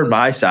 Everyone's heard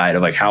my side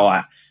of like how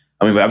I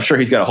mean, I'm sure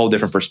he's got a whole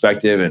different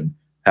perspective and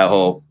how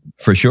he'll.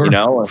 For sure.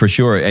 For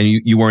sure. And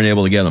you weren't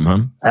able to get him, huh?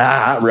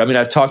 I mean,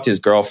 I've talked to his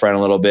girlfriend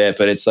a little bit,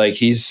 but it's like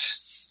he's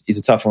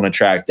a tough one to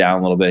track down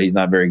a little bit. He's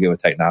not very good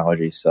with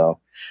technology. So,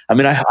 I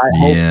mean, I hope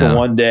for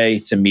one day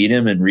to meet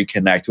him and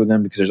reconnect with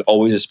him, because there's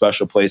always a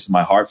special place in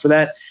my heart for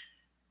that.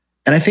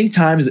 And I think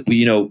times,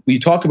 we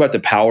talk about the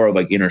power of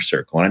like inner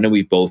circle. And I know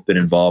we've both been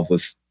involved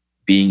with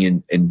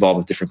being involved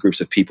with different groups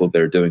of people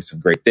that are doing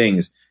some great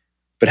things.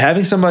 But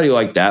having somebody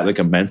like that, like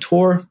a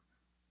mentor,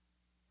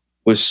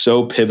 was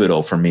so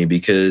pivotal for me,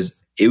 because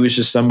it was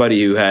just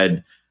somebody he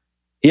had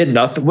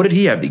nothing. What did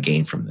he have to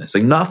gain from this?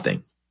 Like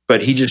nothing.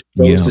 But he just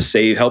chose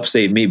to help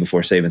save me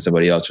before saving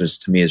somebody else, which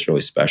to me is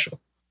really special.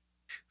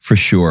 For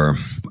sure.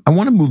 I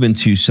want to move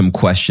into some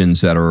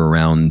questions that are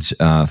around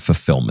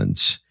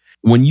fulfillment.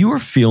 When you are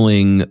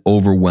feeling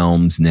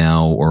overwhelmed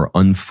now, or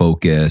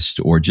unfocused,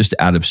 or just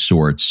out of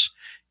sorts,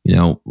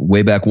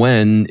 way back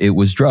when it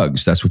was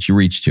drugs, that's what you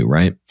reached to,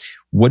 right?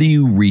 What do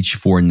you reach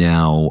for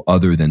now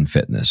other than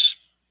fitness?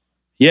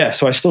 Yeah,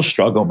 so I still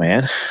struggle,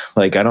 man.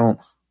 Like I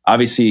don't,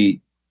 obviously,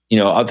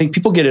 I think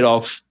people get it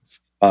all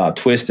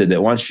twisted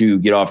that once you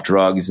get off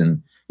drugs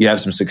and you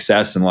have some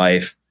success in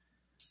life,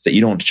 that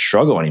you don't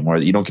struggle anymore,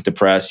 that you don't get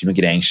depressed, you don't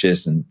get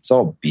anxious, and it's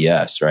all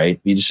BS, right?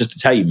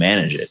 It's how you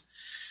manage it.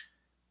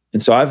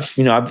 And so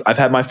I've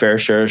had my fair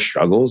share of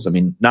struggles. I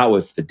mean, not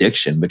with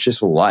addiction, but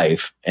just with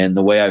life. And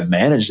the way I've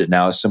managed it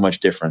now is so much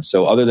different.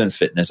 So other than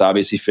fitness,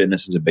 obviously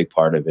fitness is a big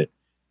part of it.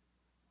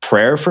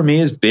 prayer for me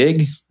is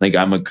big. Like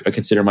I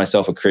consider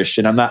myself a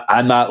Christian. I'm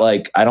not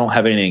like, I don't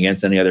have anything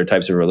against any other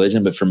types of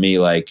religion, but for me,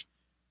 like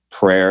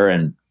prayer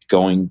and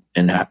going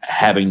and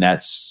having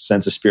that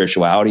sense of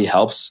spirituality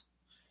helps.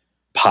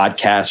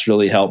 Podcasts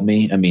really help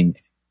me. I mean,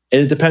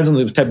 it depends on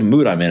the type of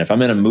mood I'm in. If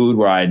I'm in a mood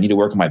where I need to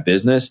work on my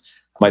business,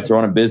 I might throw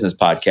on a business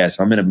podcast. If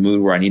I'm in a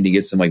mood where I need to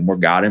get some like more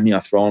God in me, I'll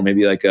throw on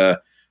maybe like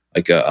a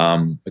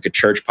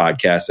church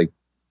podcast, like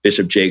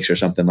Bishop Jakes or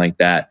something like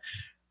that.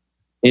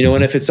 You know,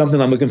 and if it's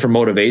something I'm looking for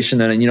motivation,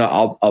 then, you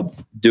know, I'll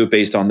do it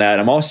based on that.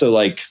 I'm also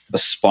like a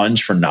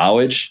sponge for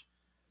knowledge.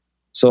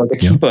 So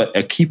like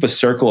I keep a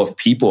circle of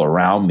people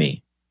around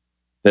me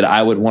that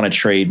I would want to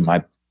trade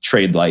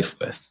life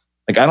with.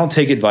 Like I don't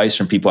take advice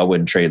from people I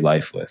wouldn't trade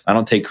life with. I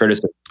don't take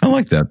criticism. I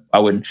like that. I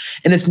wouldn't.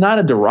 And it's not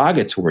a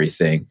derogatory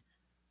thing,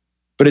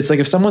 but it's like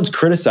if someone's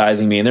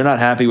criticizing me and they're not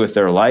happy with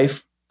their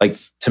life, like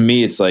to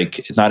me, it's like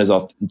it's not as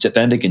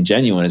authentic and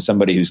genuine as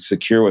somebody who's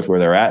secure with where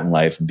they're at in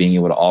life and being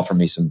able to offer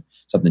me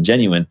something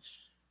genuine.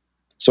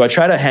 So I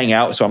try to hang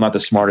out so I'm not the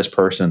smartest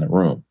person in the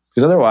room,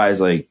 because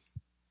otherwise, like,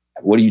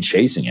 what are you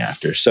chasing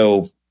after?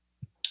 So,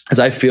 as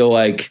I feel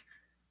like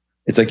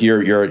it's like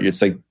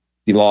it's like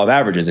the law of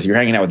averages. If you're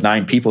hanging out with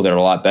 9 people that are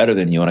a lot better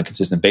than you on a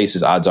consistent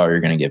basis, odds are you're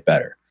going to get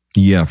better.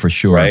 Yeah, for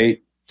sure.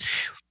 Right?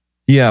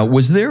 Yeah.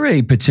 Was there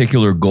a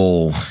particular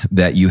goal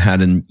that you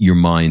had in your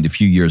mind a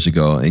few years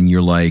ago and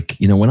you're like,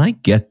 you know, when I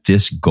get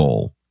this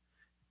goal,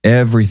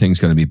 everything's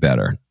going to be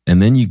better.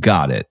 And then you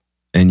got it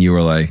and you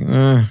were like,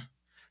 that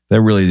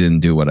really didn't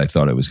do what I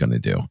thought it was going to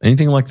do.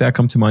 Anything like that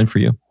come to mind for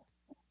you?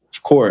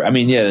 Of course. I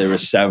mean, yeah, there were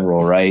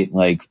several, right?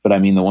 Like, but I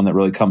mean, the one that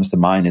really comes to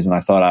mind is when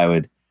I thought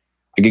I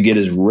could get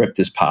as ripped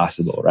as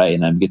possible, right?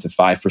 And I'd get to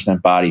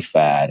 5% body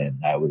fat.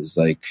 And I was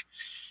like,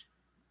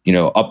 you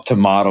know, up to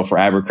model for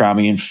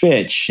Abercrombie and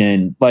Fitch.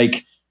 And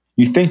like,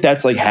 you think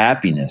that's like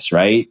happiness,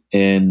 right?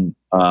 And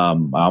I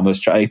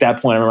almost tried, at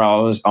that point, I remember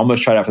I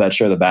almost tried out for that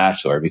show, The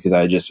Bachelor, because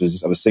I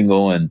was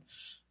single and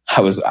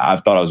I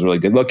thought I was really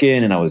good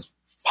looking and I was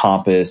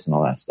pompous and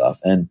all that stuff.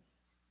 And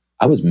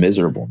I was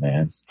miserable,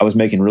 man. I was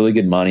making really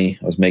good money.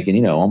 I was making,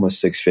 you know, almost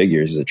 6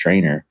 figures as a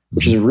trainer,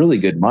 which is really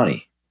good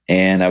money.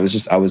 And I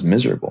was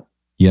miserable.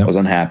 Yeah. I was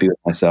unhappy with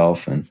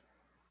myself. And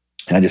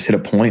I just hit a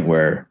point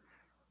where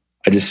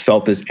I just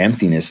felt this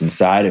emptiness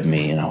inside of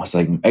me. And I was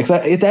like,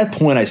 at that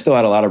point, I still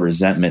had a lot of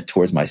resentment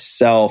towards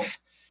myself,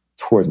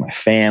 towards my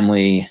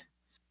family.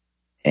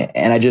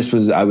 And I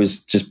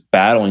was just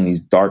battling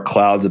these dark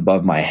clouds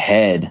above my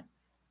head.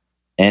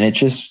 And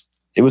it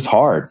was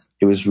hard.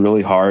 It was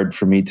really hard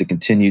for me to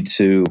continue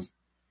to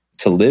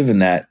live in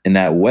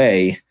that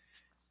way,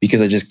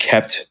 because I just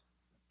kept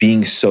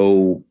being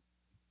so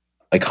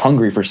like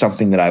hungry for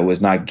something that I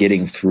was not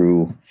getting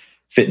through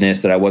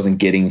fitness, that I wasn't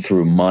getting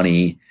through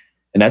money.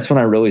 And that's when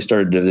I really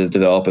started to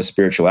develop a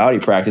spirituality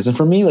practice. And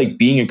for me, like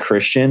being a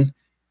Christian,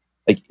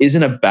 like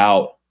isn't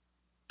about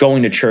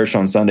going to church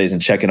on Sundays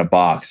and checking a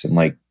box. And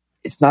like,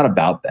 it's not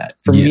about that.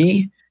 For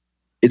me,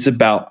 it's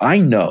about, I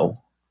know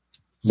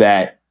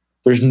that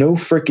there's no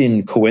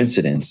freaking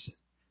coincidence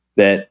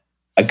that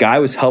a guy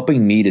was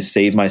helping me to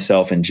save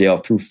myself in jail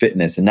through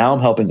fitness. And now I'm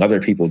helping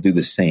other people do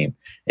the same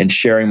and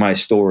sharing my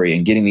story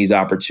and getting these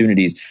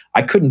opportunities.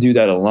 I couldn't do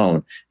that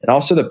alone. And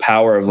also the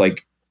power of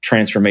like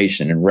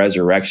transformation and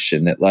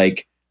resurrection, that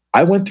like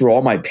I went through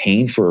all my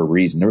pain for a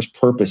reason. There was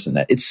purpose in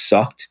that. It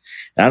sucked.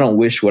 And I don't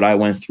wish what I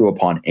went through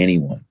upon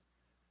anyone.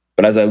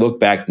 But as I look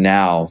back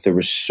now, there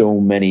were so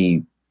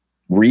many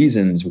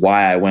reasons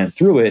why I went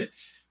through it,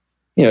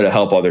 you know, to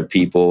help other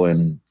people.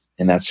 And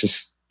that's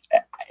just,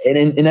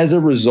 and as a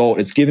result,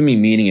 it's giving me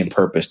meaning and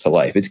purpose to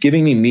life. It's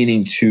giving me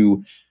meaning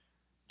to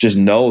just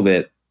know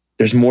that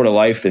there's more to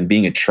life than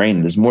being a trainer.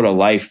 There's more to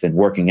life than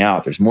working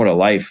out. There's more to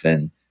life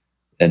than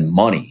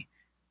money.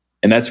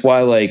 And that's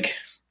why, like,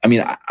 I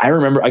mean, I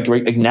remember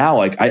like now,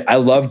 like I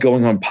love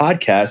going on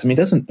podcasts.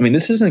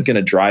 This isn't going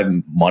to drive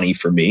money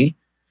for me,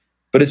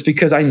 but it's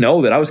because I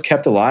know that I was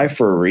kept alive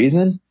for a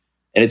reason.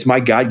 And it's my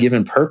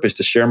God-given purpose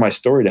to share my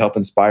story to help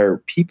inspire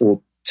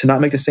people to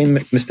not make the same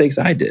mistakes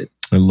I did.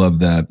 I love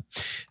that.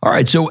 All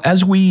right. So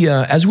as we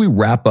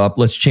wrap up,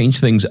 let's change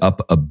things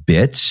up a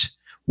bit.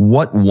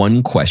 What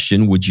one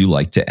question would you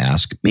like to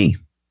ask me?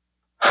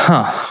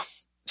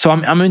 So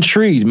I'm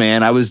intrigued,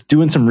 man. I was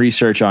doing some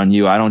research on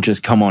you. I don't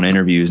just come on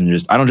interviews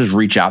and I don't just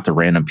reach out to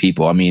random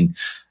people. I mean,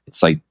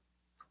 it's like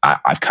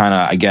I've kind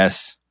of, I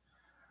guess,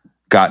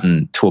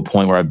 gotten to a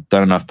point where I've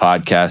done enough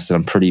podcasts that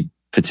I'm pretty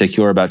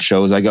particular about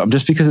shows I go,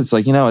 just because it's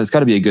like, you know, it's got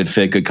to be a good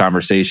fit, good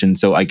conversation.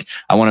 So like,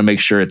 I want to make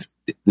sure it's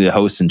the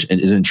host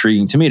is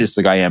intriguing to me, just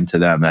like I am to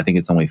them. And I think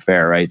it's only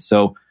fair, right?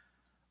 So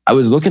I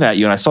was looking at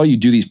you and I saw you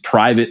do these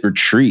private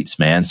retreats,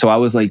 man. So I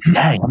was like,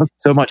 dang, that looks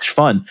so much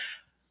fun.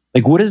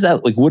 Like, what does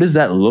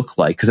that look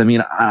like? Because I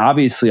mean,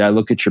 obviously I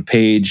look at your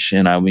page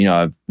and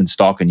I've been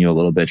stalking you a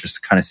little bit just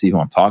to kind of see who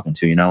I'm talking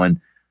to, you know, and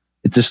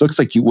it just looks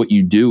like what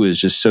you do is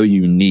just so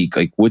unique.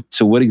 Like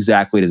what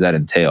exactly does that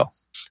entail?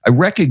 I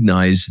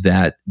recognize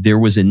that there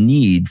was a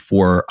need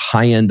for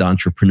high-end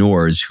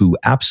entrepreneurs who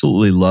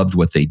absolutely loved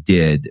what they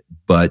did,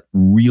 but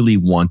really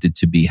wanted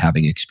to be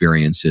having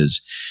experiences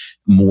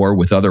more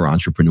with other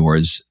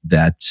entrepreneurs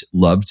that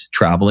loved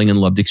traveling and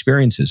loved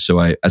experiences. So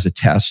as a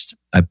test,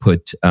 I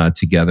put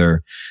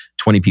together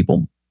 20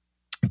 people,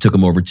 took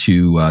them over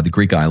to the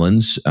Greek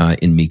islands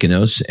in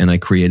Mykonos, and I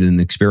created an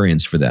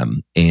experience for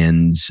them.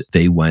 And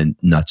they went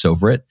nuts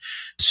over it.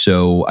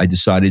 So I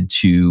decided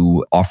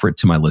to offer it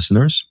to my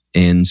listeners.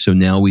 And so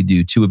now we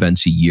do 2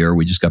 events a year.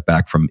 We just got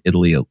back from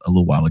Italy a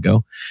little while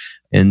ago.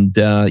 And,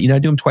 I do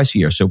them twice a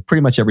year. So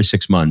pretty much every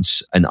 6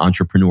 months, an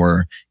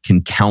entrepreneur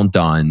can count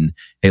on,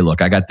 hey,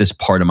 look, I got this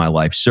part of my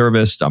life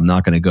serviced. I'm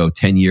not going to go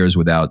 10 years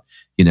without,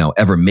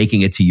 ever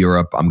making it to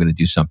Europe. I'm going to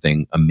do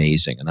something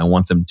amazing. And I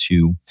want them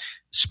to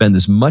spend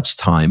as much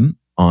time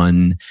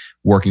on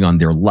working on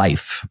their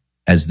life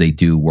as they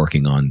do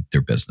working on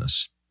their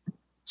business.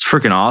 It's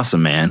freaking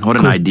awesome, man. What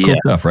an idea. Cool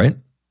stuff, right?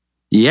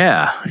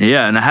 Yeah.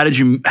 Yeah. And how does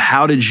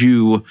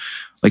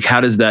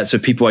that, so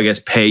people, I guess,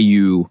 pay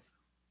you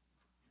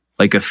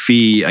like a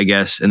fee, I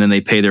guess, and then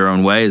they pay their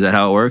own way? Is that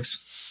how it works?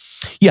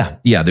 Yeah.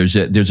 Yeah. There's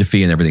a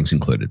fee and everything's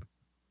included.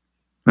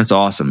 That's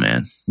awesome,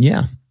 man.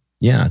 Yeah.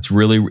 Yeah. It's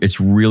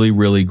really,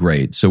 really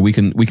great. So we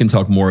can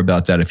talk more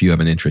about that if you have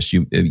an interest.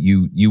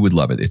 You would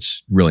love it.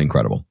 It's really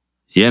incredible.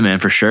 Yeah, man,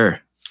 for sure.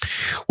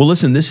 Well,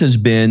 listen, this has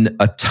been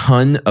a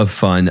ton of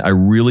fun. I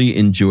really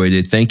enjoyed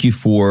it. Thank you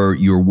for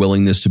your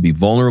willingness to be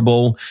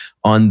vulnerable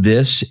on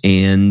this.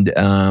 And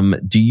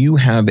do you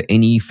have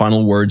any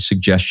final words,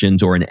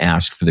 suggestions, or an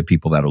ask for the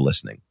people that are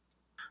listening?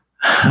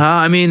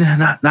 Not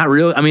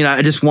really.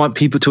 I just want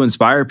people to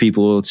inspire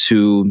people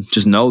to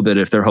just know that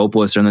if they're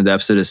hopeless or in the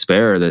depths of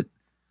despair, that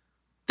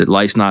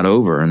life's not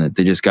over, and that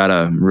they just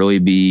gotta really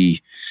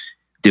be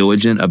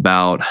diligent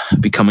about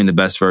becoming the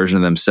best version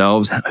of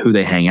themselves, who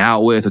they hang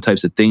out with, the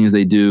types of things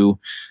they do,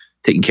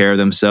 taking care of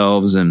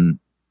themselves. And,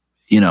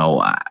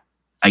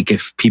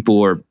 if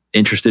people are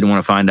interested and want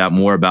to find out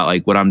more about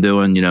like what I'm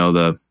doing,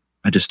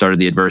 I just started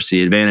the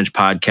Adversity Advantage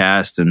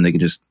podcast, and they can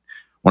just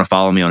want to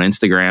follow me on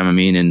Instagram,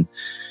 and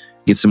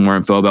get some more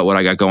info about what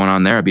I got going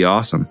on there. It'd be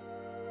awesome.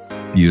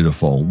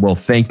 Beautiful. Well,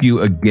 thank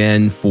you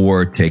again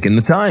for taking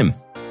the time.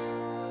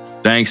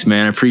 Thanks,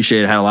 man. I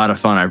appreciate it. Had a lot of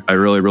fun. I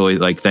really,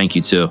 really thank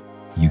you too.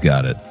 You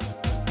got it.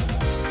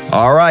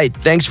 All right.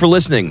 Thanks for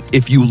listening.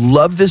 If you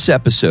love this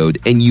episode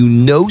and you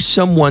know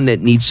someone that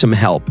needs some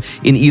help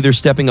in either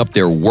stepping up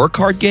their work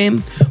hard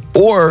game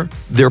or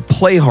their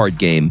play hard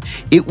game,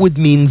 it would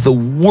mean the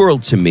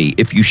world to me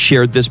if you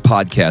shared this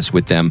podcast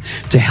with them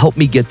to help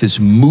me get this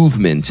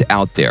movement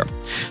out there.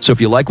 So if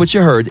you like what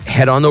you heard,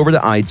 head on over to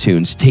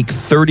iTunes, take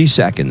 30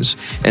 seconds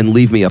and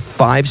leave me a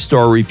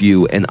 5-star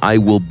review, and I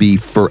will be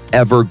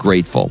forever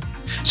grateful.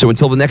 So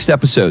until the next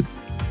episode,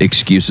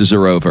 excuses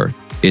are over.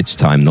 It's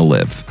time to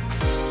live.